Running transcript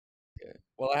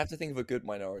Well, I have to think of a good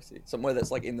minority, somewhere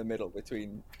that's like in the middle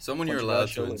between Someone you're allowed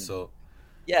to controversial and... insult.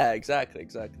 Yeah, exactly.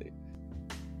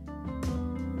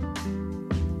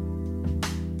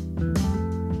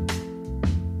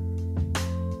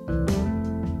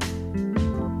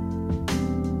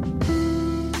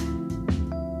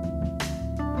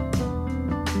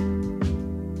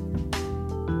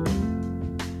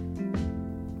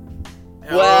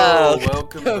 Hello, Wow,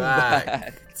 welcome come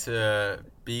back to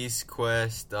Beast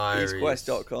Quest Diaries.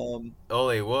 BeastQuest.com.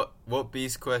 Ollie, what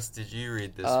Beast Quest did you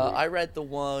read this week? I read the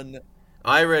one.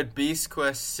 I read Beast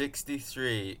Quest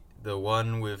 63, the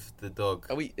one with the dog.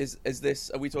 Are we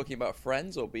talking about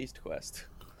Friends or Beast Quest?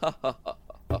 No.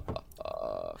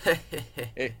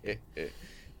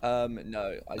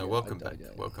 Welcome back.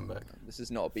 This is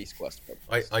not a Beast Quest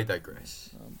podcast. I digress.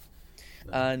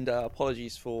 And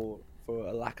apologies for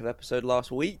a lack of episode last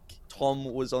week. Tom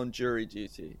was on jury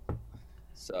duty,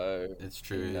 so it's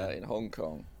true. In Hong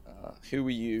Kong. Who were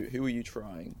you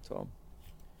trying, Tom?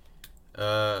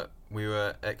 We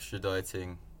were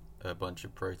extraditing a bunch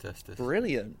of protesters.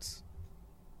 Brilliant.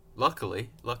 Luckily,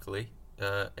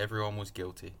 everyone was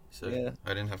guilty, so yeah.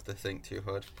 I didn't have to think too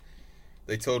hard.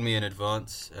 They told me in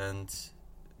advance, and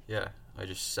yeah, I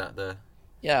just sat there.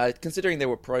 Yeah, considering they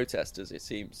were protesters, it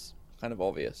seems kind of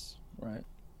obvious, right?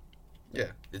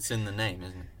 Yeah, it's in the name,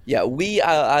 isn't it? Yeah,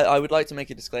 I would like to make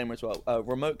a disclaimer as well.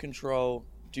 Remote Control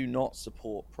do not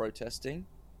support protesting.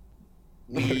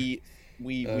 We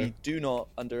do not,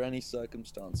 under any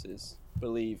circumstances,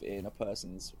 believe in a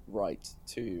person's right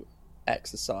to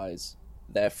exercise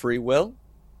their free will.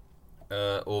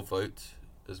 Or vote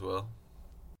as well.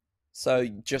 So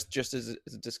just as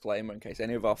a disclaimer, in case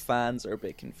any of our fans are a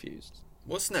bit confused.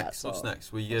 What's next?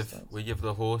 We give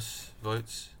the horse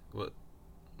votes. What's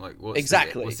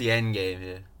exactly? What's the end game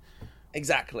here?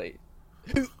 Exactly.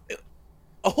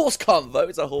 A horse can't vote.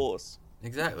 It's a horse.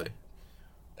 Exactly.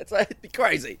 It'd be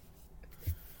crazy.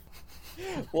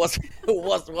 What's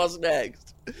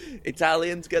next?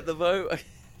 Italians get the vote.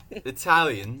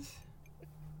 Italians.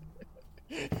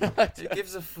 Who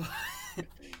gives a fuck?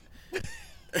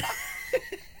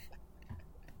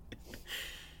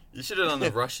 You should have done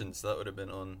the Russians. That would have been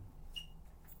on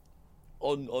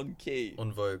key.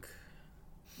 On Vogue.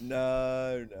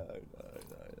 No.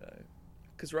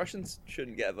 Because Russians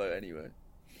shouldn't get a vote anyway.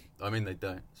 I mean, they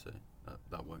don't, so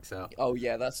that works out. Oh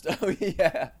yeah,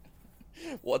 yeah.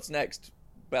 What's next?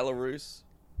 Belarus.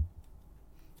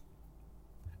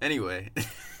 Anyway.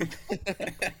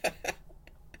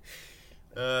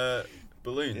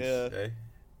 Balloons. Yeah. Eh?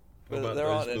 What But about there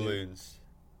aren't those any. balloons?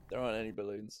 There aren't any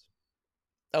balloons.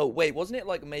 Oh wait, wasn't it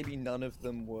like maybe none of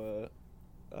them were?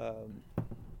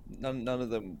 None of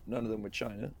them were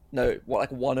China. No,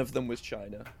 one of them was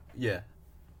China. Yeah.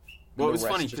 Well, it was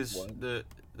funny rest just because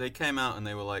they came out and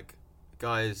they were like,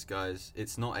 guys,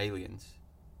 it's not aliens,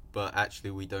 but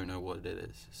actually we don't know what it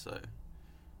is. So,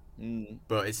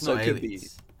 but it's not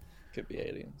aliens. Could be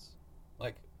aliens.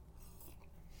 Like,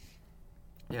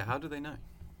 yeah, how do they know?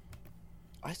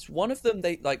 One of them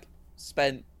they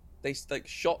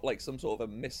shot like some sort of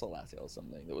a missile at it or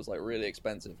something that was like really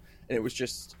expensive, and it was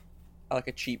just like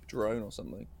a cheap drone or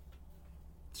something.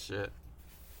 Shit.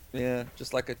 Yeah,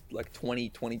 just like a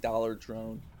 $20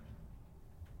 drone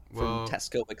from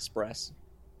Tesco Express.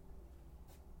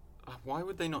 Why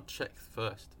would they not check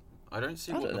first? I don't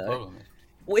see what the problem is.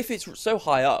 Well, if it's so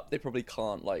high up, they probably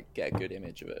can't like get a good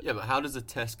image of it. Yeah, but how does a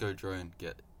Tesco drone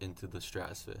get into the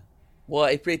stratosphere? Well,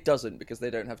 it doesn't because they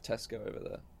don't have Tesco over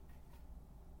there.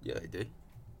 Yeah, they do.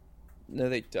 No,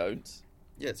 they don't.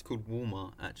 Yeah, it's called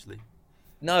Walmart, actually.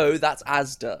 No, that's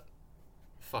Asda.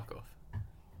 Fuck off.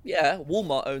 Yeah,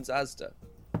 Walmart owns Asda.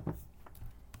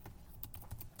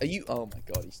 Are you? Oh my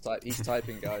god, he's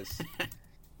typing, guys.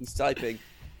 He's typing.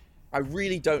 I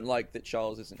really don't like that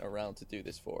Charles isn't around to do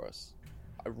this for us.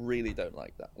 I really don't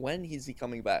like that. When is he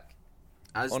coming back?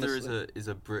 Asda Honestly. is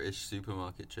a British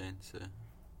supermarket chain, so.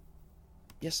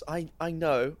 Yes, I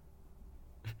know.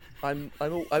 I'm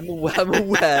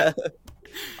aware.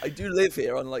 I do live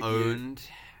here, unlike Owned.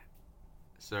 you.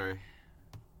 Sorry.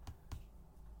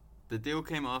 The deal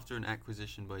came after an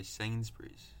acquisition by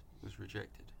Sainsbury's was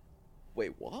rejected.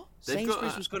 Wait, what? They've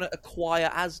Sainsbury's was going to acquire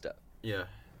Asda. Yeah.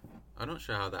 I'm not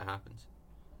sure how that happens.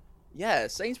 Yeah,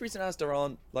 Sainsbury's and Asda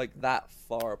aren't like that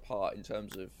far apart in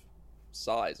terms of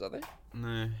size, are they?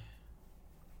 No.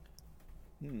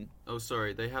 Oh,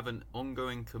 sorry. They have an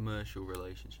ongoing commercial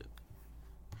relationship.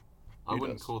 I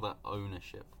wouldn't call that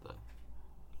ownership, though.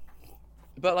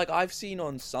 But like I've seen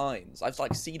on signs, I've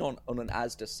like seen on an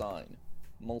Asda sign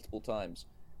multiple times,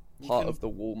 of the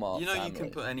Walmart. You know, family. you can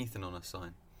put anything on a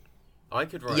sign. I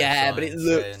could write a Yeah, sign but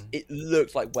saying it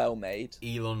looked like well made.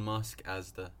 Elon Musk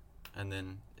Asda, and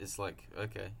then it's like,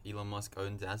 okay, Elon Musk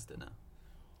owns Asda now.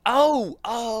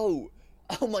 Oh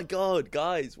my God,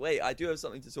 guys! Wait, I do have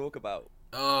something to talk about.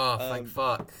 Oh, thank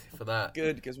fuck for that.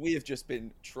 Good, because we have just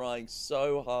been trying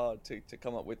so hard to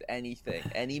come up with anything,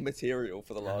 any material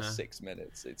for the last 6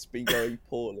 minutes. It's been going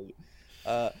poorly.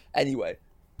 Anyway,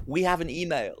 we have an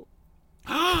email.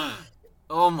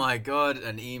 Oh my God,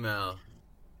 an email.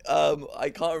 I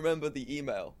can't remember the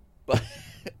email, but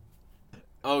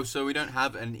oh, so we don't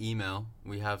have an email.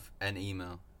 We have an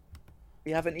email.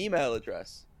 we have an email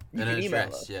address. You An can email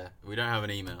address, us. yeah. We don't have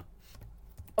an email.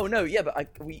 Oh no, yeah, but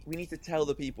we need to tell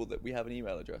the people that we have an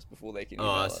email address before they can email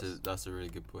us. That's a really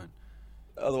good point.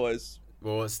 Otherwise,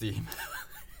 Well, what's the email?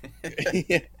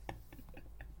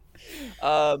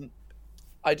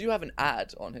 I do have an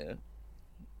ad on here.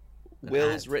 An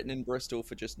Will's ad? written in Bristol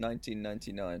for just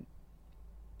 $19.99.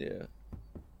 Yeah,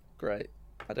 great.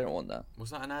 I don't want that. Was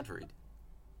that an ad read?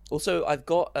 Also, I've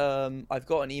got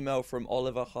an email from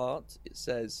Oliver Hart. It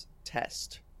says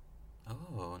test.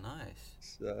 Oh, nice.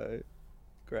 So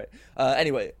great.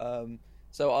 Anyway,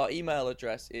 so our email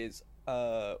address is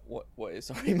what is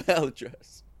our email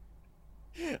address?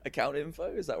 Account info?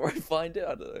 Is that where I find it?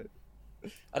 I don't know.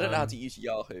 I don't know how to use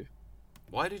Yahoo.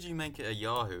 Why did you make it a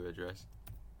Yahoo address?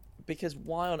 Because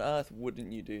why on earth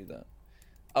wouldn't you do that?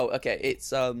 Oh, okay.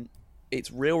 It's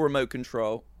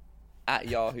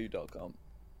realremotecontrol@yahoo.com.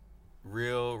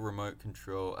 Real remote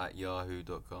control at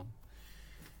yahoo.com.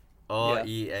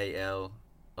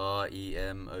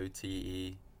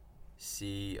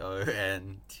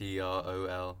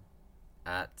 REALREMOTECONTROL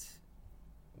at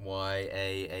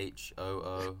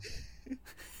YAHOO.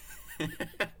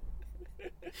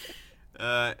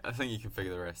 I think you can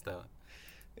figure the rest out.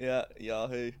 Yeah,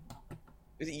 Yahoo.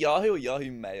 Is it Yahoo or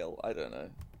Yahoo Mail? I don't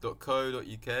know. .co.uk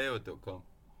or .com?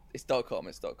 It's .com.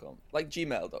 It's .com. Like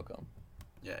gmail.com.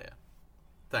 Yeah.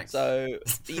 Thanks. So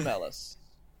email us.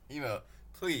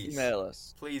 Please. Email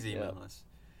us. Please email us.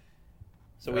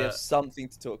 So we have something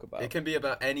to talk about. It can be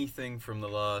about anything from the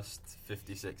last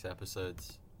 56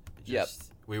 episodes.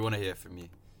 We want to hear from you.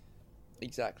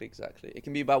 Exactly. It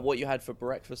can be about what you had for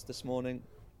breakfast this morning.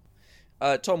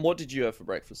 Tom, what did you have for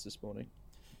breakfast this morning?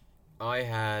 I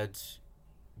had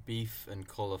beef and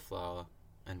cauliflower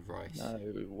and rice.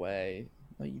 No way.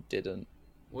 No, you didn't.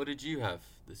 What did you have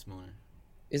this morning?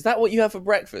 Is that what you have for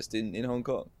breakfast in Hong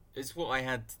Kong? It's what I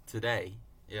had today.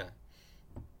 Yeah.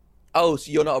 Oh,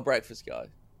 so you're not a breakfast guy?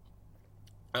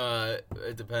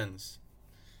 It depends.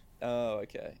 Oh,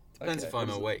 okay. Depends if I'm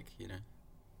awake, you know.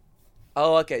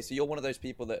 Oh, okay. So you're one of those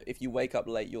people that if you wake up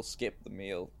late, you'll skip the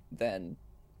meal, then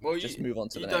just move on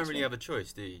to the next one. You don't really have a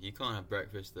choice, do you? You can't have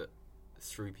breakfast at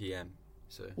 3 p.m.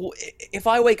 So. Well, if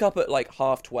I wake up at like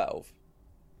 12:30,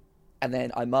 and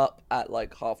then I'm up at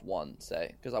like 1:30,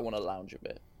 say, because I want to lounge a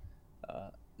bit,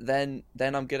 then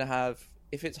I'm gonna have.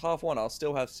 If it's 1:30, I'll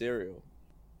still have cereal.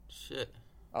 Shit.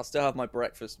 I'll still have my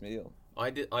breakfast meal. I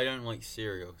don't like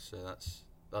cereal, so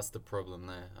that's the problem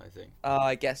there, I think.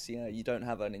 I guess you don't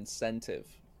have an incentive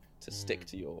to stick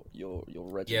to your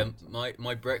regimen. Yeah,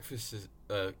 my breakfast is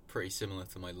pretty similar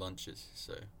to my lunches,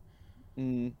 so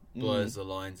blurs the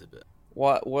lines a bit.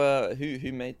 What?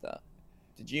 Who made that?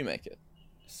 Did you make it?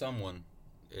 Someone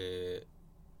who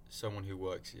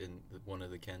works in one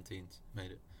of the canteens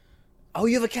made it. Oh,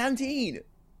 you have a canteen?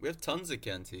 We have tons of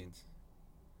canteens.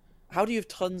 How do you have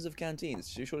tons of canteens?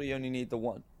 Surely you only need the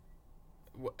one.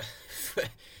 What?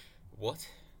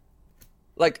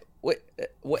 Like, like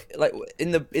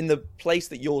in the place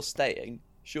that you're staying,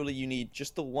 surely you need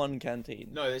just the one canteen.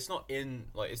 No, it's not in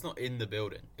the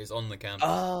building. It's on the campus.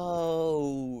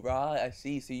 Oh, right, I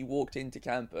see. So you walked into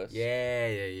campus.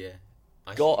 Yeah.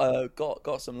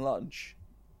 Got some lunch.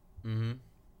 Mm-hmm.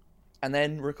 And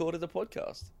then recorded a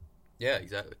podcast. Yeah,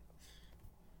 exactly.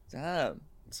 Damn.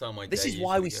 This is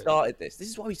why we started this. This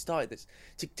is why we started this.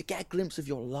 To get a glimpse of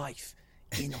your life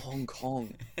in Hong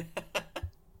Kong.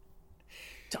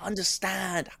 To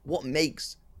understand what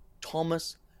makes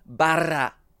Thomas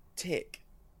Barra tick.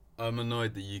 I'm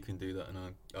annoyed that you can do that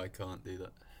and I can't do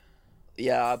that.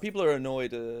 Yeah, people are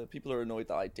annoyed. People are annoyed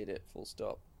that I did it. Full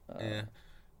stop. Yeah.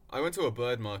 I went to a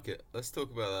bird market. Let's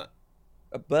talk about that.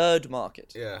 A bird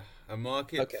market? Yeah, a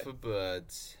market for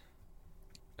birds.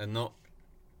 And not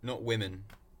women.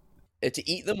 To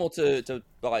eat them or to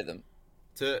buy them?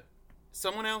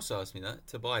 Someone else asked me that.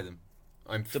 To buy them.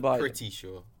 I'm pretty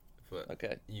sure. But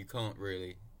okay. You can't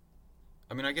really...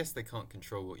 I mean, I guess they can't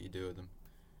control what you do with them.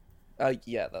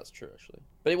 Yeah, that's true, actually.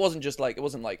 But it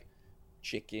wasn't like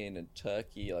chicken and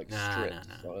turkey, like strips.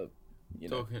 Nah.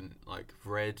 Talking like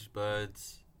red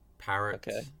birds,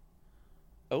 parrots.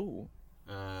 Oh,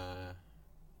 Uh,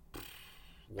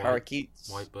 parakeets.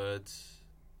 White birds.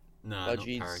 No,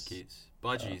 Budgies. not parakeets.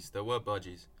 Budgies. There were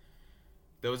budgies.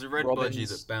 There was a red Robins. budgie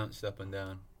that bounced up and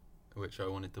down, which I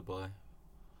wanted to buy.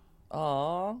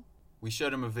 Ah. We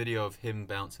showed him a video of him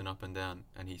bouncing up and down,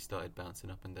 and he started bouncing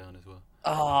up and down as well.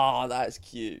 Ah, that is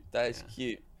cute. That is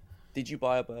cute. Did you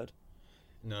buy a bird?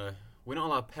 No, we're not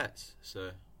allowed pets,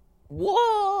 so.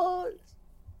 What?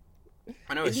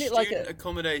 I know, Isn't a it like student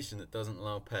accommodation that doesn't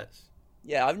allow pets.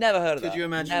 Yeah, I've never heard of that. Could you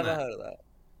imagine never that? heard of that.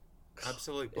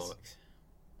 Absolute bollocks.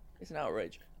 It's an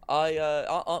outrage.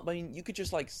 I mean, you could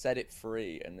just like set it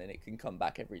free, and then it can come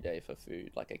back every day for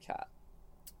food, like a cat.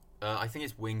 I think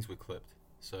its wings were clipped,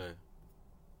 so.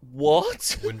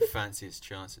 What? Wouldn't fancy its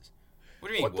chances. What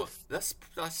do you mean? What the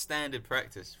That's standard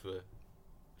practice for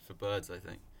birds, I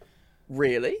think.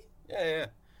 Really? Yeah.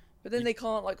 But then they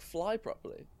can't like fly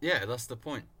properly. Yeah, that's the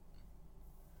point.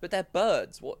 But they're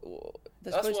birds. What?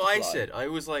 They're That's supposed what to I fly. said. I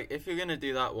was like, if you're gonna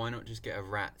do that, why not just get a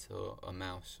rat or a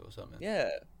mouse or something? Yeah.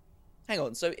 Hang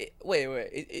on. So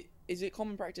wait. Is it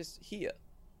common practice here?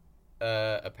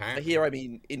 Apparently. Here, I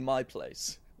mean, in my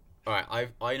place. All right.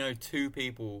 I know 2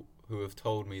 people who have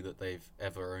told me that they've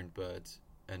ever owned birds,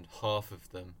 and half of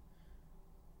them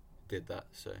did that.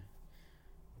 So.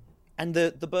 And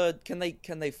the bird, can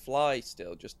they fly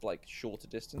still, just like shorter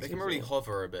distances? They can really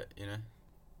hover a bit, you know.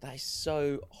 That is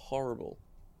so horrible.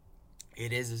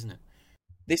 It is, isn't it?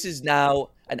 This is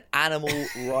now an animal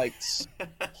rights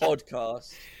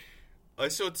podcast. I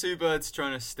saw 2 birds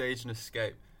trying to stage an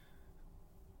escape.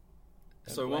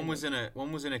 So one was in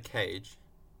a cage.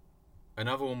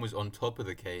 Another one was on top of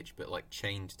the cage, but like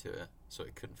chained to it, so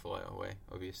it couldn't fly away.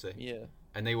 Obviously. Yeah.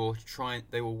 And they were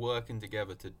working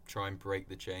together to try and break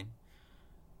the chain.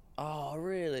 Oh,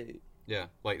 really? Yeah,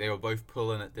 like they were both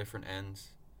pulling at different ends.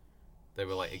 They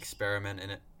were like experimenting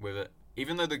with it.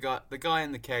 Even though the guy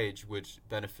in the cage would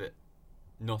benefit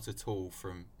not at all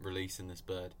from releasing this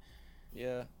bird.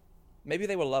 Yeah. Maybe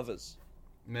they were lovers.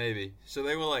 Maybe. So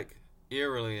they were like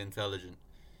eerily intelligent.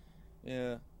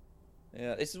 Yeah.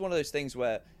 Yeah. This is one of those things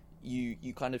where you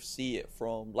kind of see it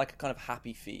from like a kind of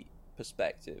Happy Feet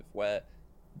perspective, where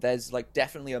there's like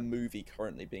definitely a movie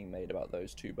currently being made about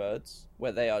those 2 birds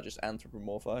where they are just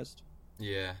anthropomorphized.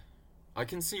 Yeah. I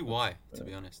can see why, to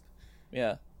be honest.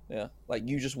 Yeah. Like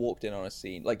you just walked in on a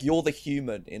scene. Like you're the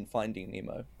human in Finding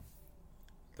Nemo.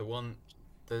 The one,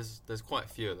 there's quite a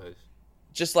few of those.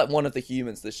 Just like one of the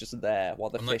humans that's just there while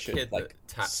the I'm fish that kid are like that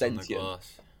taps sentient. on the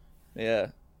glass. Yeah.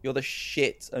 You're the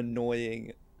shit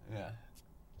annoying Yeah.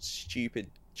 stupid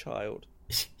child.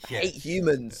 Yeah. I hate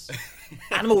humans.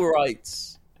 Animal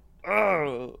rights.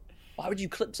 Ugh. Why would you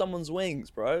clip someone's wings,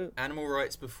 bro? Animal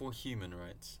rights before human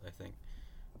rights, I think.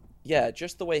 Yeah,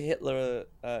 just the way Hitler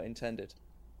intended.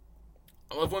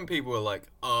 I love when people are like,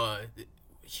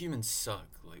 humans suck.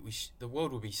 Like the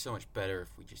world would be so much better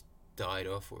if we just died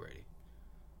off already.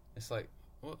 It's like,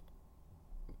 what?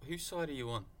 Whose side are you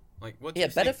on? Like, what? Do you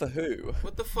better think, for who?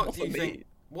 What the fuck Not do you for think? me.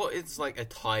 What is like a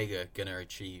tiger gonna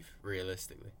achieve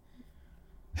realistically?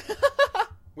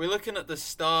 We're looking at the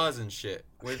stars and shit.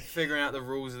 We're figuring out the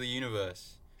rules of the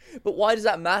universe. But why does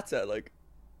that matter? Like,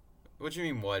 What do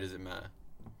you mean? Why does it matter?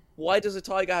 why does a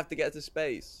tiger have to get to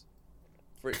space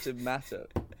for it to matter?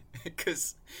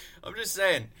 Because I'm just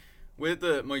saying, we're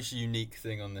the most unique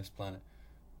thing on this planet.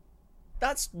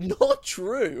 That's not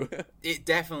true. It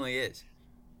definitely is.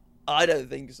 I don't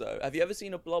think so. Have you ever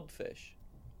seen a blobfish?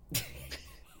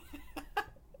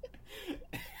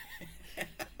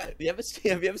 Have you ever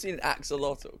seen an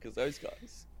axolotl? Because those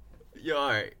guys, You're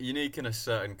alright. Unique in a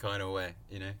certain kind of way,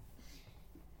 you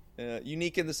know.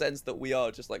 unique in the sense that we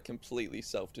are just like completely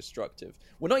self-destructive.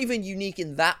 We're not even unique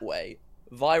in that way.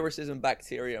 Viruses and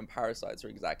bacteria and parasites are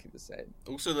exactly the same.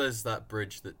 Also, there's that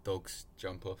bridge that dogs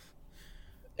jump off.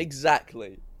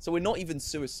 Exactly. So we're not even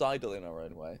suicidal in our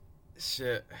own way.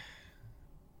 Shit.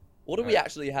 What do we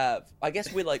actually have? I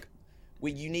guess we're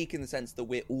unique in the sense that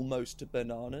we're almost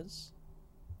bananas.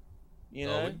 You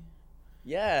know? Are we?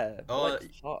 Yeah. Oh,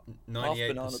 like half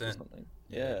bananas or 98%. something.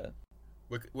 Yeah.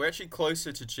 We're actually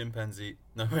closer to chimpanzee.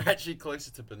 No, we're actually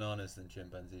closer to bananas than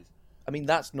chimpanzees. I mean,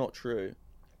 that's not true.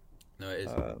 No, it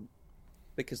isn't.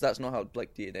 Because that's not how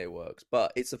like DNA works.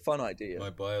 But it's a fun idea.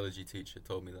 My biology teacher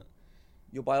told me that.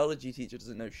 Your biology teacher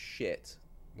doesn't know shit.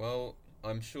 Well,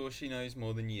 I'm sure she knows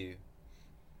more than you.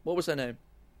 What was her name?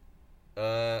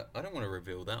 I don't want to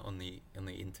reveal that on the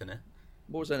internet.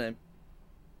 What was her name?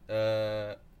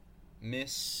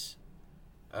 Miss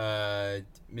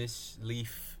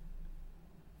Leaf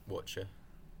Watcher.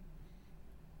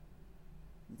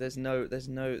 There's no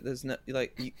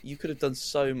like you could have done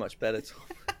so much better, Tom.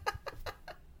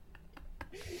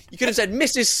 You could have said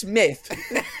Mrs. Smith.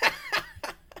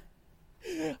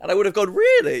 And I would have gone,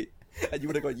 really? And you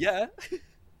would have gone, yeah.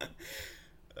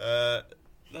 No,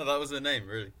 that was her name,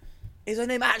 really. Is her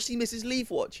name actually Mrs.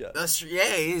 Leafwatcher? Yeah,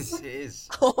 it is. It is.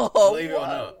 Oh, Believe it or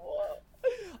not.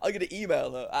 I'm going to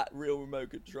email her at Real Remote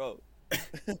Control.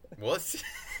 What?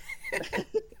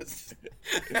 It's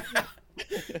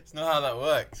not how that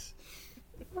works.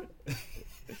 I'm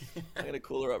going to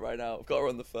call her up right now. I've got her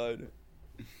on the phone.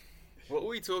 What were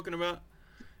we talking about?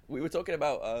 We were talking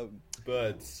about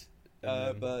Birds.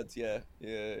 birds, yeah.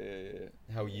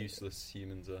 How useless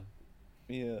humans are.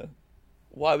 Yeah.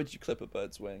 Why would you clip a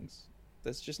bird's wings?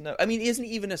 There's just no... I mean, isn't it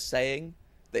even a saying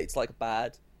that it's, like,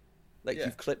 bad? Like, Yeah.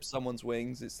 you've clipped someone's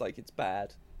wings, it's like, it's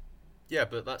bad. Yeah,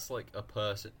 but that's like a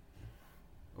person.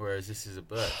 Whereas this is a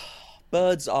bird.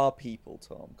 Birds are people,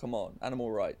 Tom. Come on. Animal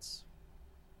rights.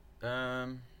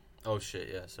 Oh shit,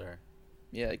 yeah, sorry.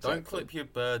 Yeah, exactly. Don't clip your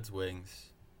bird's wings.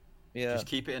 Yeah. Just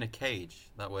keep it in a cage.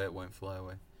 That way it won't fly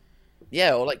away.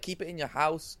 Yeah, or, like, keep it in your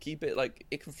house. Keep it, like,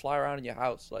 it can fly around in your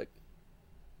house, like...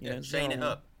 You know, chain it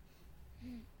up.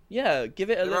 Yeah, give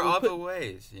it a There little... are other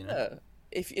ways, you know. Yeah.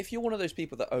 If you're one of those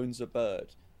people that owns a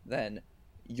bird, then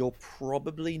you're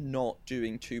probably not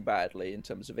doing too badly in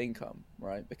terms of income,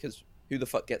 right? Because who the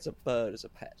fuck gets a bird as a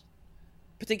pet?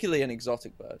 Particularly an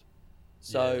exotic bird.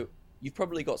 So Yeah. you've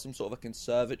probably got some sort of a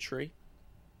conservatory.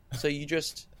 So you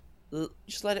just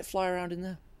let it fly around in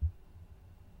there.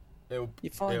 You're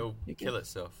fine. It'll You're kill good.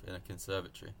 itself in a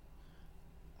conservatory.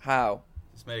 How?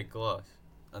 It's made of glass.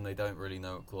 And they don't really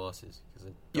know what glass is.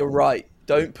 You're right.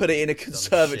 Don't put it in a Dumb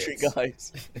conservatory, shits.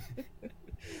 guys.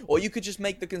 Or you could just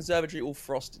make the conservatory all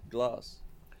frosted glass.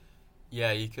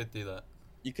 Yeah, you could do that.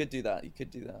 You could do that.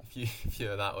 If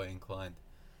you're that way inclined.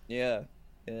 Yeah.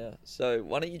 So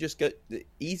why don't you just go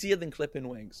easier than clipping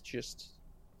wings? Just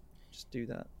do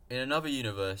that. In another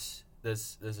universe,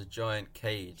 there's a giant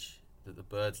cage that the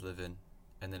birds live in,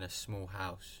 and then a small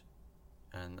house,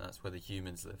 and that's where the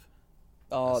humans live.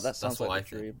 Oh, That's that sounds what like I a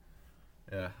think. dream.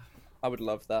 Yeah, I would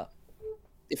love that.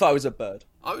 If I was a bird.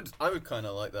 I would kind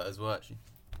of like that as well. Actually,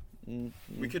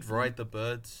 we could ride the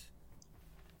birds.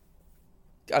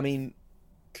 I mean,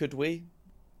 could we?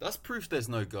 That's proof there's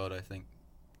no God, I think,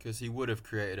 because he would have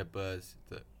created a bird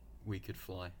that we could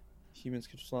fly. Humans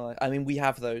could fly. I mean, we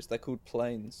have those. They're called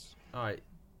planes. All right,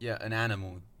 yeah, an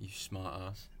animal, you smart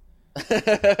ass.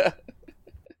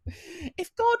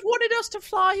 If God wanted us to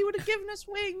fly, he would have given us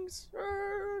wings.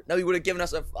 No, he would have given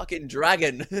us a fucking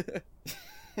dragon.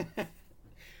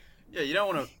 Yeah, you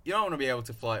don't want to be able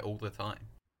to fly all the time.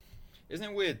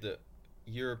 Isn't it weird that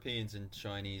Europeans and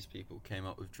Chinese people came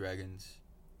up with dragons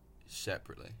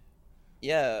separately?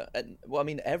 Yeah, well, I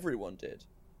mean, everyone did,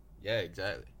 Yeah,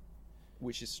 exactly.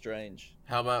 which is strange.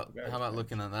 How about Very how about strange.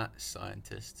 looking at that,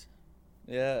 scientist?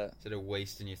 Yeah, Instead of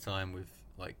wasting your time with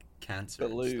like cancer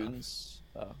and balloons.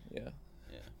 Oh, yeah.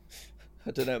 Yeah.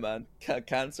 I don't know, man.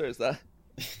 Cancer, is that?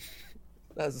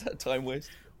 That's that time waste.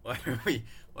 stuff.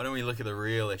 Why don't we look at the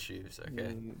real issues?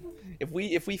 Okay.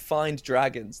 If we find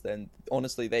dragons, then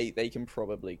honestly, they can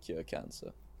probably cure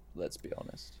cancer. Let's be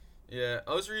honest. Yeah,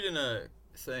 I was reading a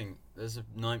thing. There's a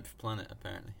 9th planet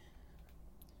apparently,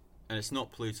 and it's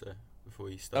not Pluto. Before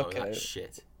you start with Okay. that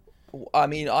shit. I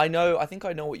mean, I think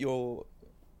I know what you're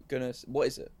gonna. What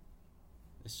is it?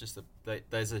 It's just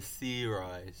there's a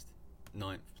theorized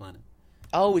 9th planet.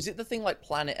 Oh, is it the thing like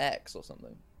Planet X or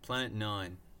something? Planet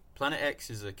 9. Planet X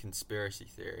is a conspiracy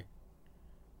theory,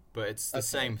 but it's the Okay.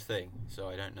 same thing, so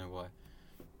I don't know why.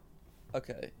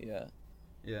 Okay, yeah.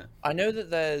 Yeah. I know that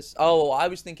there's. Oh, I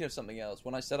was thinking of something else.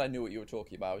 When I said I knew what you were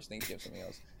talking about, I was thinking of something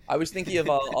else. I was thinking of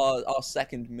our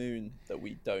second moon that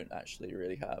we don't actually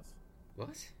really have. What?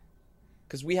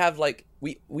 Because we have like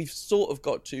we've sort of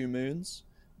got two moons,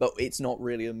 but it's not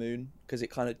really a moon because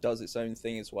it kind of does its own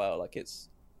thing as well. Like it's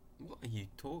What are you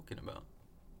talking about?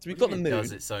 so we've What got do the you mean moon. it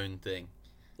does its own thing.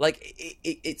 Like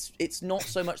it's not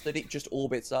so much that it just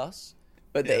orbits us,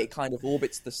 but that Yeah. it kind of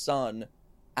orbits the sun,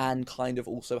 and kind of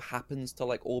also happens to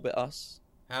like orbit us.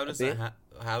 How does bit. that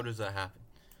how does that happen?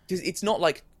 Because it's not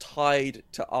like tied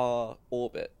to our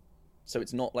orbit, so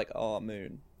it's not like our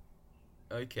moon.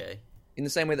 Okay. In the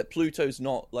same way that Pluto's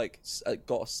not like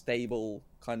got a stable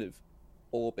kind of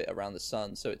orbit around the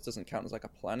sun, so it doesn't count as like a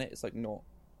planet. It's like not.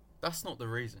 That's not the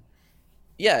reason.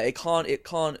 Yeah, it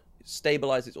can't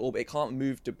stabilize its orbit. It can't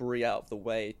move debris out of the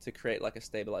way to create like a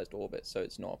stabilized orbit, so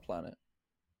it's not a planet.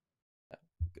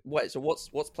 Wait, so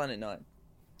what's Planet 9?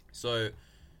 So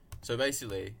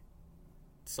basically,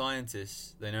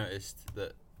 scientists, they noticed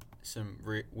that some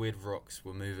weird rocks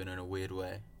were moving in a weird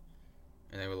way,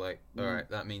 and they were like, "All right,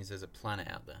 that means there's a planet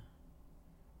out there,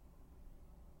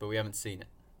 but we haven't seen it."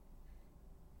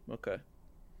 Okay.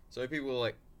 So people were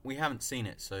like, we haven't seen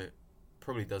it, so it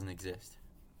probably doesn't exist.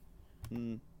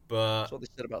 Mm. But That's what they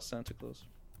said about Santa Claus.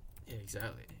 yeah,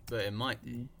 exactly. But it might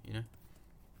be, you know.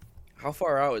 How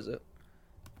far out is it?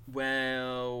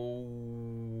 Well,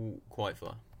 quite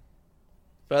far.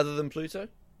 Further than Pluto?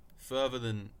 Further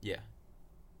than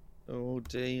Oh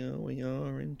dear, we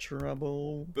are in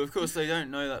trouble. But of course, they don't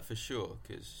know that for sure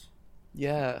because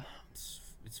Yeah.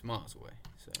 it's miles away.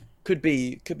 So Could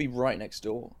be right next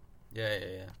door.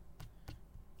 yeah.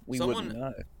 We Someone- wouldn't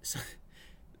know.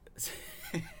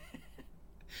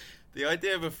 The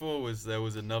idea before was there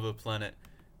was another planet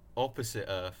opposite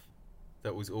Earth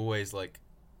that was always like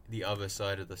the other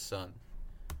side of the sun.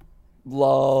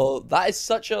 Lol. That is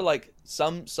such a like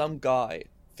some guy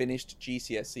finished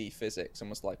GCSE physics and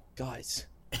was like, guys,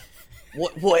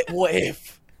 what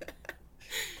if?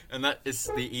 And that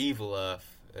is the evil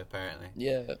Earth, apparently.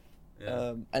 Yeah.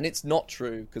 Yeah. And it's not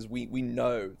true because we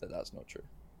know that that's not true.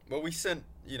 Well, we sent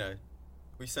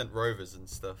rovers and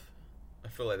stuff. I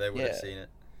feel like they would have Yeah. seen it.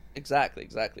 Exactly.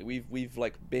 We've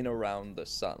like been around the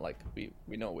sun. Like we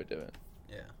know what we're doing.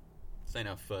 Yeah. This ain't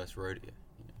our first rodeo.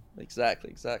 You know?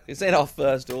 Exactly. This ain't our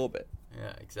first orbit.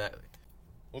 Yeah, exactly.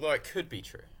 Although it could be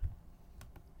true.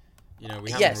 You know,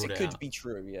 we haven't Yes, ruled it it could out. be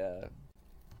true. Yeah.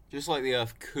 Just like the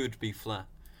Earth could be flat.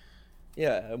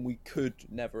 Yeah, and we could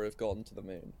never have gotten to the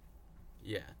moon.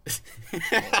 Yeah.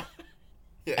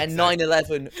 And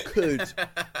 9/11 could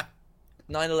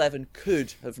 9/11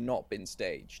 could have not been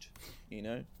staged. You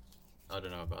know. I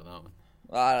don't know about that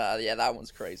one. Yeah, that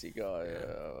one's crazy, guy.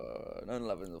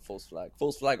 9/11 is a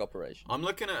false flag operation. I'm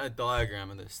looking at a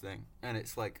diagram of this thing, and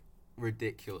it's like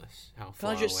ridiculous how Can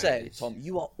far I just away say, it is. Tom,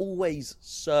 you are always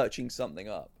searching something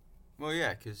up. Well,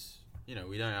 yeah, because you know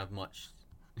we don't have much.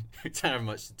 We don't have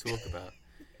much to talk about.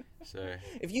 So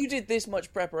If you did this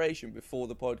much preparation before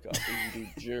the podcast as you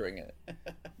do during it,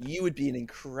 you would be an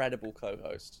incredible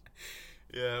co-host.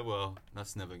 yeah, well,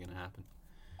 that's never gonna happen.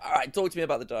 All right, talk to me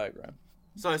about the diagram.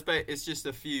 So it's just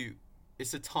a few.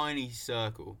 It's a tiny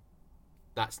circle.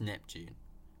 That's Neptune,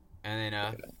 and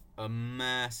then a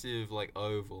massive like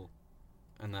oval,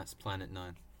 and that's Planet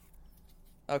 9.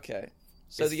 Okay,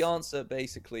 so It's- the answer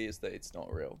basically is that it's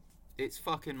not real. It's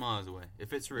fucking miles away.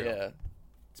 If it's real, Yeah,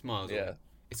 it's miles yeah. away.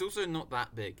 It's also not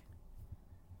that big.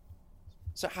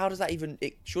 So how does that even?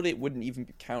 Surely it wouldn't even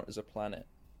count as a planet.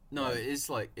 No,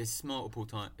 Right. it's multiple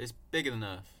times. It's bigger than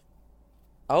Earth.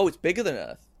 Oh, it's bigger than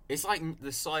Earth. It's like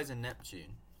the size of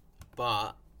Neptune,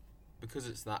 but because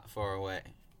it's that far away,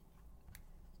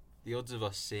 the odds of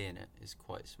us seeing it is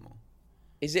quite small.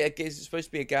 Is it supposed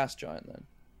to be a gas giant then?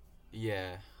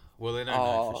 Yeah. Well, they don't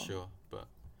know Oh. for sure, but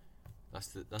that's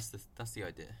the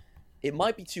idea. It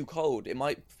might be too cold. It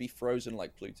might be frozen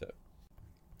like Pluto.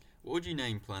 What would you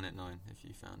name Planet 9 if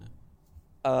you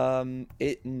found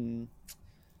it?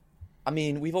 I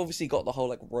mean, we've obviously got the whole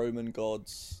like Roman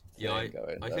gods Yeah, thing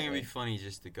going. I don't think it'd we? be funny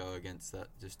just to go against that,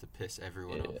 just to piss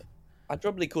everyone off. I'd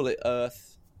probably call it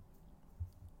Earth.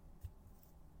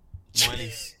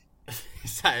 Miley's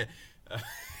is that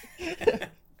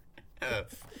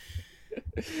Earth?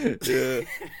 Yeah.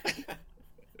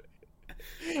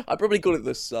 I'd probably call it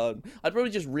the Sun. I'd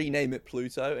probably just rename it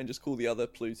Pluto and just call the other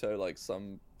Pluto like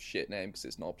some shit name because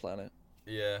it's not a planet.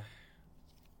 Yeah,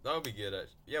 that would be good.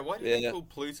 Actually. Yeah, why do they call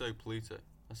Pluto Pluto?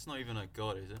 That's not even a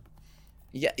god, is it?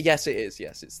 Yeah, yes, it is.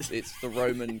 Yes, it's the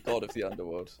Roman god of the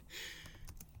underworld.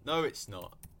 No, it's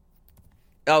not.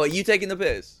 Oh, are you taking the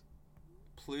piss?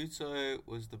 Pluto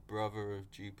was the brother of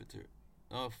Jupiter.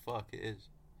 Oh fuck, it is.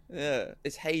 Yeah,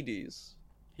 it's Hades.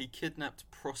 He kidnapped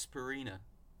Prosperina.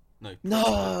 No.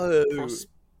 No!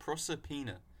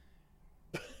 Proserpina.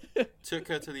 Took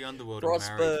her to the underworld and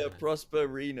married her.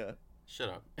 Prosperina. Shut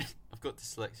up. I've got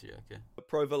dyslexia, okay?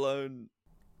 Provolone.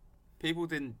 People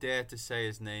didn't dare to say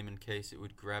his name in case it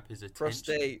would grab his attention.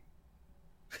 Prostate.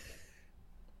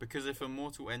 Because if a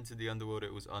mortal entered the underworld,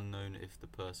 it was unknown if the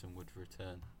person would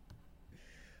return.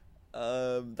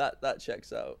 That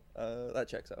checks out. That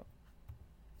checks out.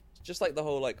 It's just like the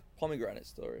whole like pomegranate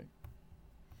story.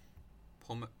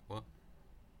 What?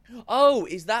 Oh,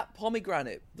 is that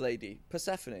pomegranate lady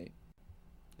Persephone?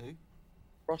 Who?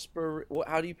 What?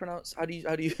 How do you pronounce? How do you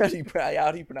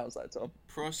pronounce that, Tom?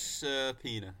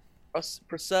 Proserpina.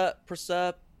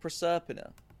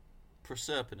 Proserpina.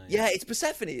 Proserpina. Yeah, it's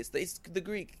Persephone. It's the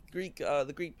Greek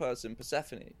person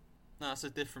Persephone. No, that's a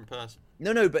different person.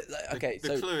 No, but okay.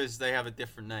 The clue is they have a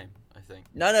different name, I think.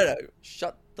 No.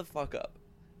 Shut the fuck up.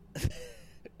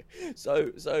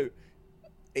 So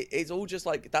it's all just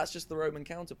like that's just the Roman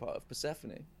counterpart of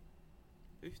Persephone.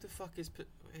 Who the fuck is?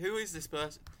 Who is this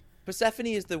person? Persephone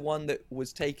is the one that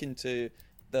was taken to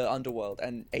the underworld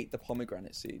and ate the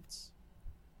pomegranate seeds.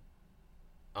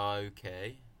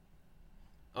 Okay.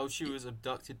 Oh, she was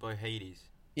abducted by Hades.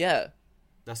 Yeah,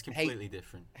 That's completely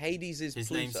different. Hades is His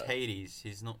Pluto. name's Hades.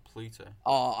 He's not Pluto.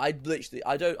 Oh, I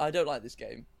don't like this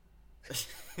game.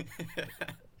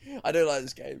 I don't like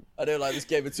this game. I don't like this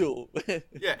game at all.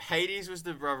 Yeah, Hades was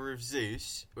the brother of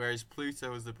Zeus, whereas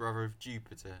Pluto was the brother of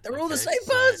Jupiter. They're all the same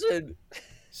so, person.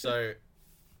 So,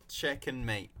 check and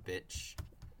mate, bitch.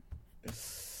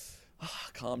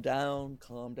 Calm down,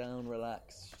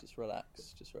 relax. Just relax.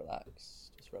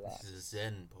 This is a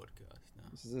Zen podcast now.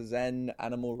 This is a Zen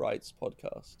animal rights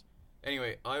podcast.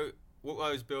 Anyway, what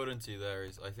I was building to there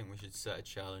is I think we should set a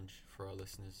challenge for our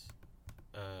listeners.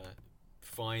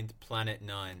 Find Planet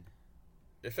 9.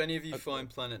 If any of you find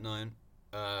Planet 9,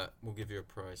 we'll give you a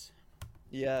prize.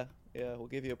 Yeah, we'll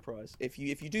give you a prize. If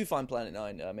you do find Planet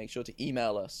 9, make sure to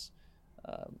email us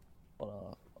on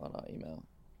our email.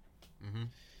 Mm-hmm.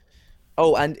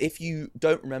 Oh, and if you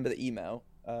don't remember the email,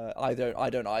 I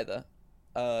don't either.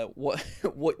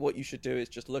 What you should do is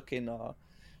just look in our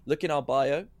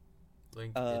bio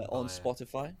Link on bio.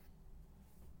 Spotify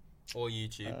Or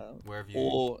YouTube, wherever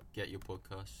you get your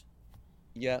podcasts.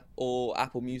 Yeah, or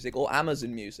Apple Music or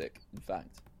Amazon Music, in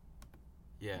fact.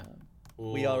 Yeah.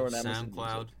 Or we are on Amazon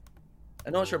SoundCloud. Music.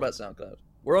 I'm not sure about SoundCloud.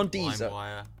 We're on Deezer.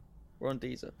 LimeWire. We're on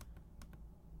Deezer.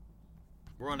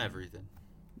 We're on everything.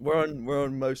 We're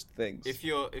on most things. If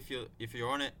you're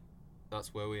on it,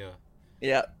 that's where we are.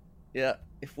 Yeah.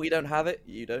 If we don't have it,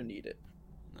 you don't need it.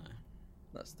 No.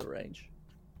 That's the range.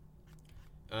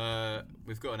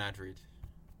 We've got an ad read.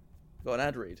 Got an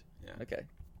ad read? Yeah. Okay.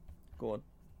 Go on.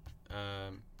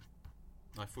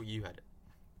 I thought you had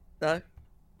it.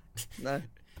 No.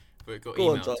 But it got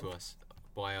Go on, emailed Tom. to us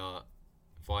via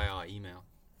our email.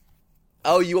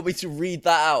 Oh, you want me to read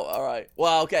that out? All right.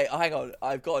 Well, okay. Hang on.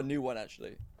 I've got a new one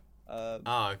actually.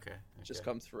 Okay. Just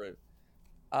come through.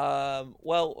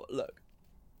 Well, look.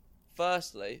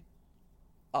 Firstly,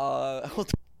 what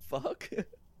the fuck?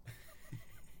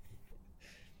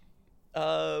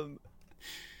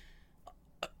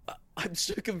 I'm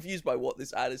so confused by what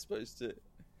this ad is supposed to.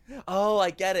 Oh, I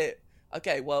get it.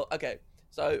 Okay.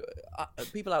 So,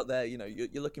 people out there,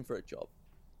 you're looking for a job,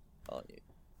 aren't you?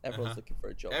 Everyone's looking for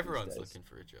a job. Everyone's these days. looking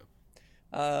for a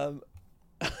job.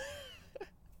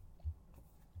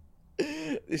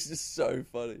 This is so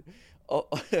funny. Oh,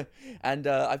 and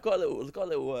I've got a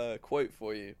little quote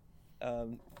for you.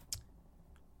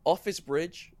 Office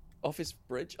Bridge.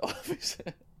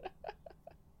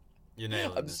 You're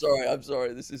nailing I'm this.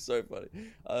 sorry. This is so funny.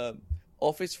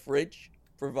 Office Fridge,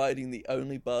 providing the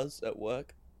only buzz at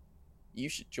work. You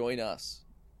should join us,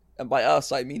 and by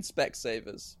us I mean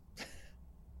Specsavers.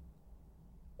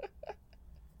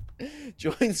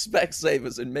 Join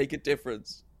Specsavers and make a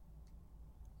difference.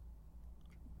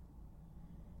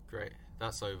 Great.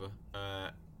 That's over.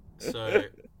 So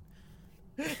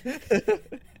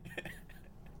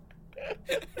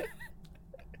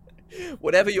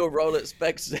Whatever your role at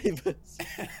Specsavers,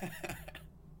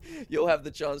 you'll have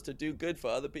the chance to do good for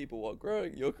other people while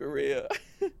growing your career.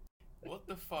 what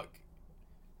the fuck?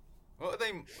 What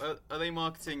are they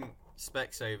marketing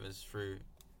Specsavers through?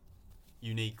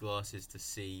 You need glasses to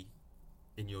see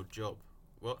in your job.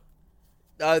 What?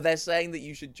 No, they're saying that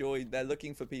you should join. They're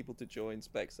looking for people to join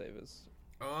Specsavers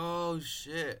Oh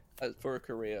shit! for a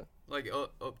career. Like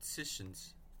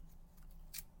opticians.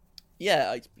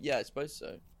 Yeah, I suppose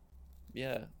so.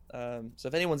 Yeah. So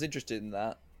if anyone's interested in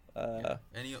that, Yeah.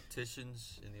 Any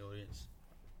opticians in the audience?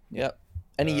 yeah.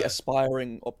 Any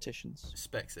aspiring opticians?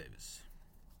 Specsavers.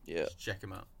 Yeah. Just check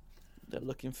them out. They're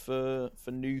looking for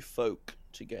new folk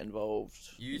to get involved.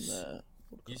 Use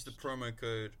in the promo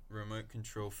code Remote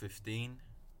Control 15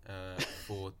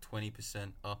 for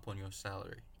 20% up on your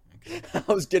salary. Okay.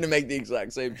 I was gonna make the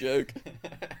exact same joke.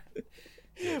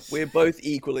 Yes. We're both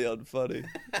equally unfunny.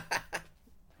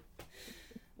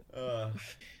 Uh,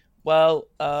 Well,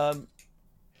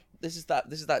 this is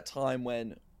that time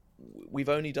when we've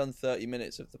only done 30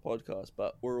 minutes of the podcast,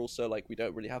 but we're also like we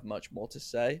don't really have much more to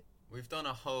say. we've done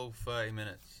a whole 30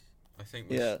 minutes. I think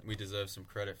we deserve some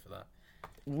credit for that.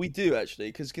 We do actually,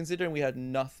 because considering we had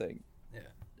nothing, Yeah.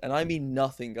 and I mean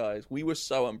nothing, guys, we were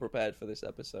so unprepared for this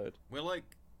episode. We're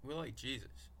like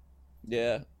Jesus.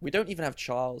 Yeah, we don't even have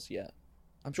Charles yet.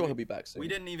 I'm sure he'll be back soon. We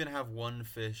didn't even have one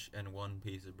fish and one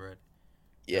piece of bread.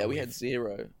 Yeah, and we had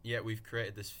 0. Yet we've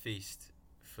created this feast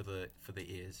for the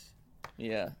ears.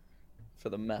 Yeah, for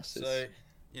the masses. So,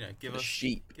 give the us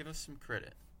sheep. Give us some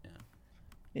credit. Yeah.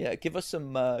 Yeah, give us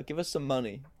some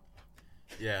money.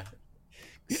 Yeah.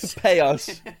 Pay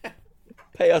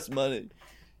us money.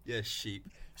 Yeah, sheep.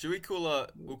 Should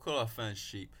we'll call our fans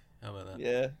sheep. How about that?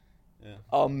 Yeah. Yeah.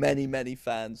 Our many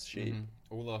fans, sheep.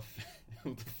 All our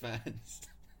all the fans.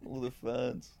 All the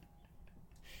fans.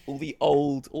 All the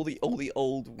old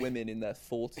women in their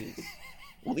 40s.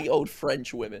 All the old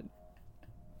French women.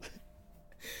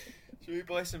 Should we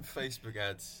buy some Facebook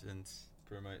ads and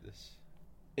promote this?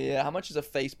 Yeah, how much is a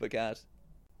Facebook ad?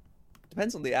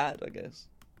 Depends on the ad, I guess.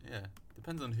 Yeah,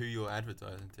 depends on who you're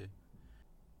advertising to.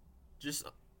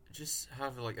 Just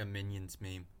have like a Minions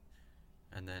meme,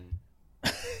 and then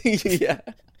Yeah.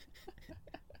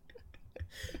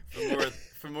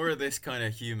 for more of this kind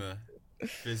of humor,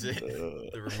 visit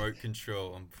the remote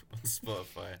control on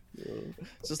Spotify.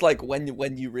 It's just like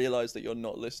when you realize that you're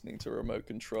not listening to remote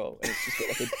control, and it's just got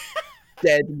like a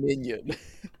dead minion.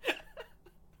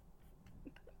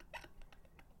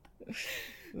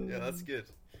 Yeah, that's good.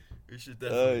 We should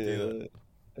definitely do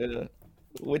that. Yeah.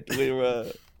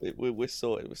 We're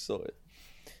sorted. We're sorted.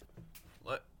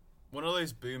 Like one of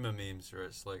those boomer memes where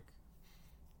it's like,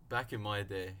 back in my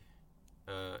day,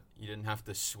 you didn't have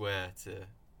to swear to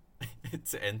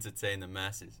to entertain the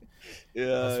masses. Yeah.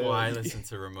 That's why I listen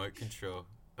to Remote Control,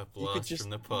 a blast from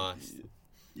the past.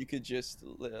 You could just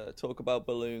talk about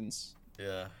balloons.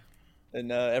 Yeah.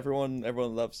 And everyone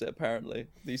loves it apparently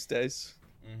these days.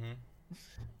 Mhm.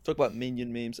 Talk about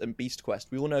minion memes and Beast Quest.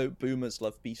 We all know boomers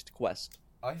love Beast Quest.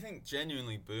 I think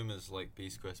genuinely boomers like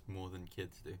Beast Quest more than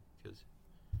kids do,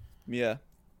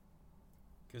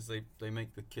 because they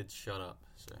make the kids shut up.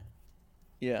 So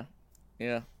yeah.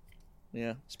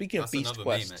 Speaking that's of Beast another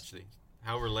Quest, meme actually.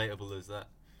 How relatable is that?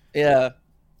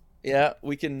 yeah,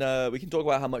 we can talk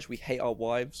about how much we hate our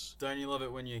wives. Don't you love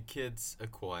it when your kids are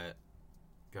quiet,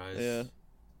 guys?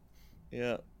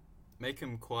 Yeah. Make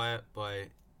them quiet by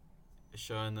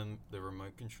showing them the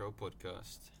Remote Control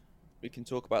podcast. We can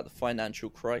talk about the financial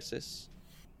crisis.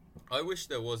 I wish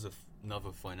there was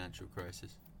another financial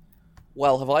crisis.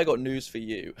 Well, have I got news for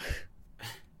you?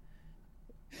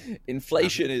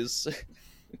 Inflation is...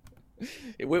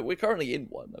 we're currently in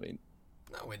one, I mean...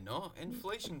 No, we're not.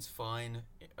 Inflation's fine.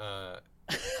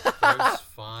 Growth's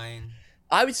fine.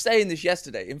 I was saying this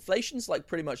yesterday. Inflation's like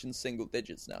pretty much in single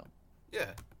digits now.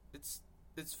 Yeah, it's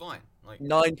fine. Like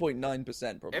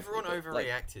 9.9% probably. Everyone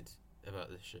overreacted about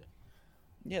this shit.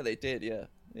 Yeah, they did. Yeah.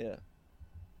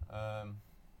 And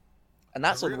The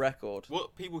that's on record.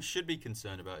 What people should be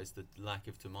concerned about is the lack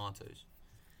of tomatoes.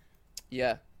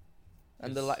 Yeah.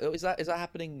 And is that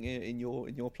happening in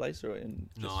your place or in?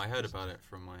 No, I heard about it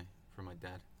from my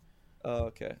dad. Oh,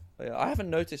 okay. Yeah, I haven't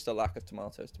noticed a lack of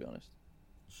tomatoes, to be honest.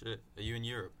 Shit, are you in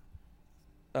Europe?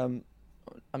 I'm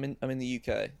in the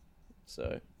UK,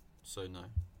 so no.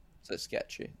 So it's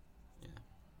sketchy. Yeah.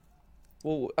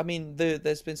 Well, I mean,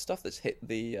 there's been stuff that's hit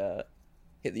the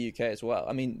UK as well.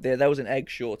 I mean, there was an egg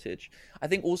shortage. I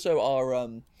think also our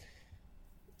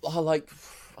like,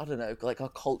 I don't know, like our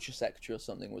culture secretary or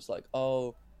something was like,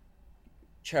 oh,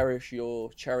 cherish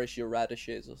your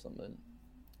radishes or something.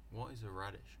 What is a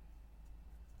radish?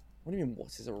 What do you mean? What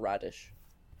is a radish?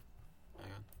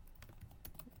 Hang on.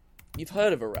 You've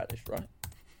heard of a radish, right?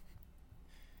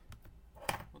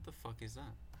 What the fuck is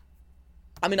that?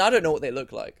 I mean, I don't know what they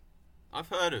look like. I've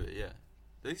heard of it, yeah.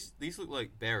 These look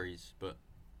like berries, but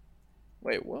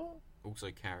Wait, what? also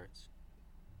carrots.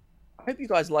 I hope you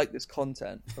guys like this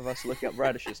content of us looking up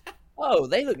radishes. Oh,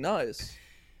 they look nice.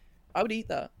 I would eat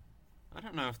that. I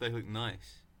don't know if they look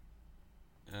nice.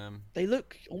 They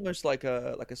look almost like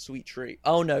a sweet treat.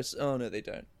 Oh no, they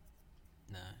don't.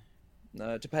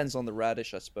 No, it depends on the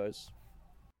radish, I suppose.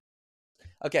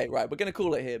 Okay, right, we're gonna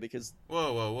call it here because.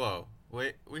 Whoa!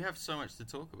 We have so much to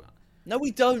talk about. No,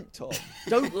 we don't, Tom.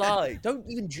 Don't lie. Don't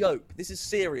even joke. This is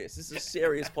serious. This is a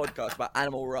serious podcast about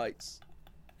animal rights.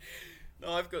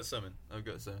 No, I've got something.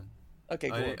 Okay,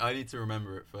 go on. I need to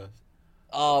remember it first.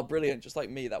 Oh, brilliant! Just like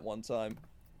me that one time.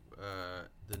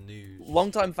 The news.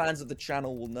 Longtime fans of the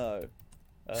channel will know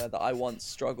that I once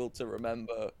struggled to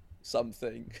remember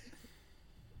something.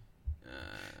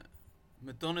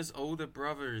 Madonna's older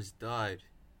brother has died.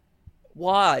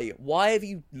 Why? Why have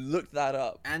you looked that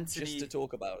up Anthony, just to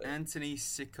talk about it? Anthony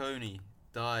Ciccone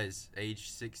dies,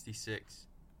 age 66.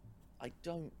 I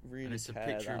don't really care. And it's a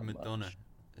picture of Madonna. Much.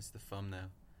 It's the thumbnail.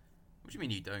 What do you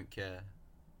mean you don't care?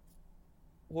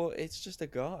 Well, it's just a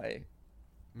guy.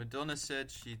 Madonna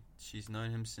said she's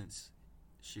known him since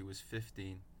she was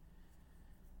 15.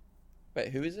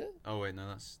 Wait, who is it? Oh wait, no,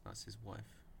 that's his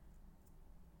wife.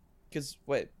 Because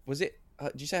wait, was it?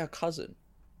 Did you say her cousin?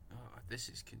 Oh, this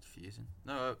is confusing.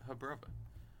 No, her brother.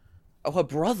 Oh, her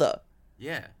brother.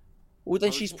 Yeah. Well,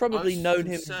 then she's probably known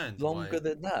him longer why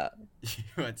than that. You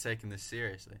weren't taking this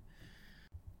seriously.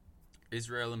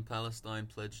 Israel and Palestine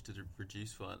pledged to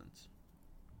reduce violence.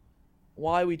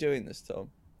 Why are we doing this, Tom?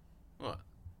 What?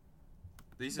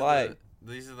 Why?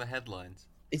 These are the headlines.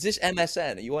 Is this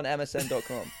MSN? Are you on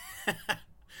MSN.com?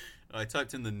 I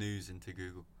typed in the news into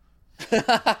Google.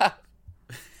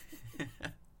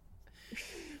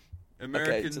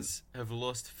 Americans have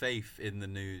lost faith in the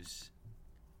news.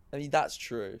 I mean, that's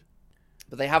true.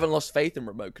 But they haven't lost faith in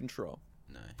remote control.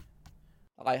 No.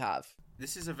 I have.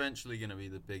 This is eventually going to be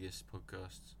the biggest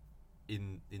podcast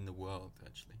in the world,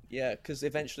 actually. Yeah, because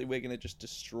eventually we're going to just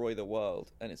destroy the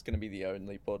world, and it's going to be the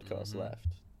only podcast left.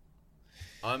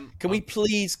 Can we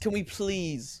please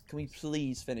finish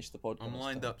the podcast? I'm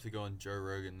lined up to go on Joe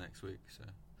Rogan next week, so...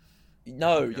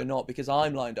 No, you're not, because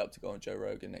I'm lined up to go on Joe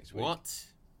Rogan next week. What?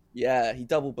 Yeah, he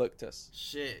double booked us.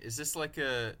 Shit, is this like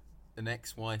an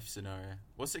ex-wife scenario?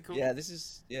 What's it called? Yeah, this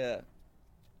is... Yeah.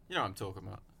 You know what I'm talking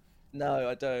about. No,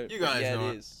 I don't. You guys know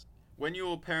it is. When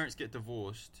your parents get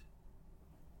divorced,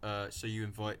 so you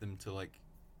invite them to like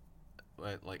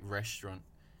restaurant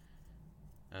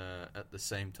at the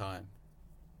same time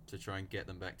to try and get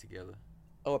them back together.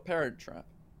 Oh, a Parent Trap.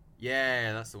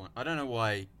 Yeah, that's the one. I don't know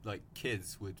why like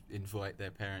kids would invite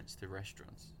their parents to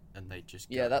restaurants and they just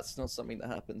go. Yeah, that's not something that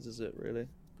happens, is it, really?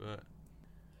 But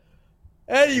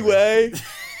anyway.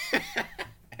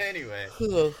 Anyway,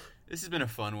 this has been a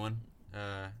fun one.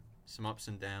 Some ups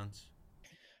and downs.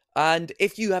 And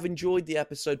if you have enjoyed the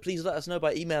episode, please let us know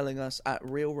by emailing us at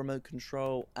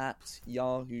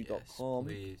realremotecontrol@yahoo.com. Yes,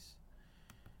 please.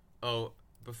 Oh,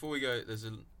 before we go, there's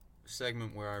a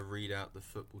segment where I read out the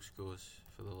football scores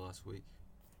for the last week.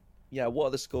 Yeah, what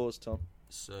are the scores, Tom?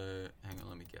 So, hang on,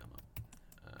 let me get them up.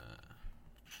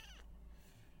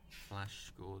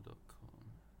 Flashscore.com.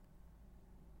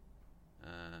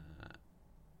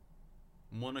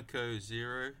 Monaco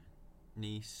 0,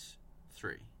 Nice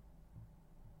 3.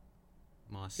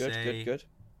 Marseille Good.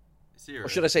 0. Or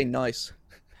should I say nice?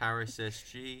 Paris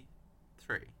SG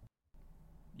 3.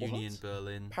 Union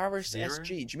Berlin Paris 0.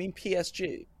 SG? Do you mean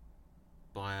PSG?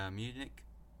 Bayern Munich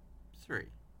 3.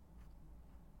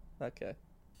 Okay.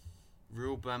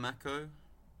 Real Bamako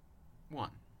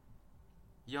 1.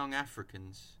 Young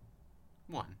Africans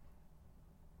 1.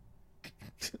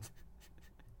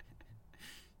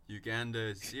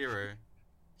 Uganda 0.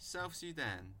 South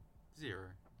Sudan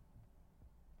 0.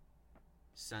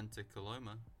 Santa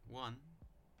Coloma 1.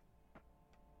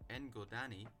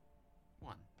 Ngodani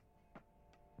 1.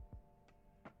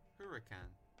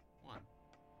 Huracan 1.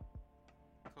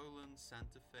 Colon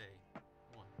Santa Fe